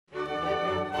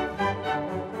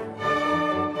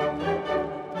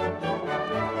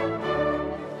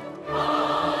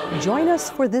Join us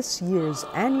for this year's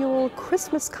annual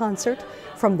Christmas concert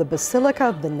from the Basilica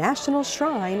of the National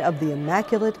Shrine of the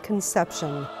Immaculate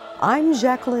Conception. I'm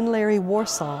Jacqueline Larry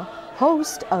Warsaw,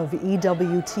 host of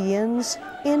EWTN's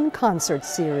In Concert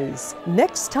series.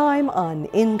 Next time on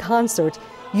In Concert,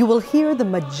 you will hear the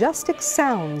majestic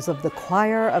sounds of the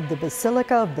choir of the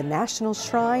Basilica of the National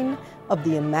Shrine of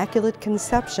the Immaculate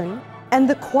Conception and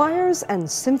the choirs and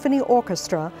symphony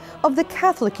orchestra of the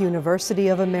Catholic University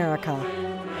of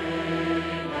America.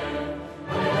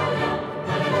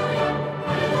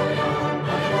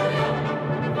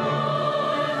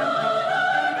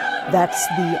 That's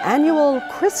the annual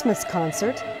Christmas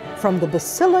concert from the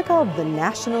Basilica of the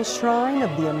National Shrine of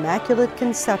the Immaculate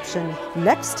Conception,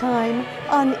 next time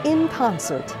on In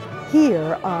Concert,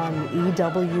 here on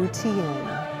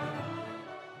EWTN.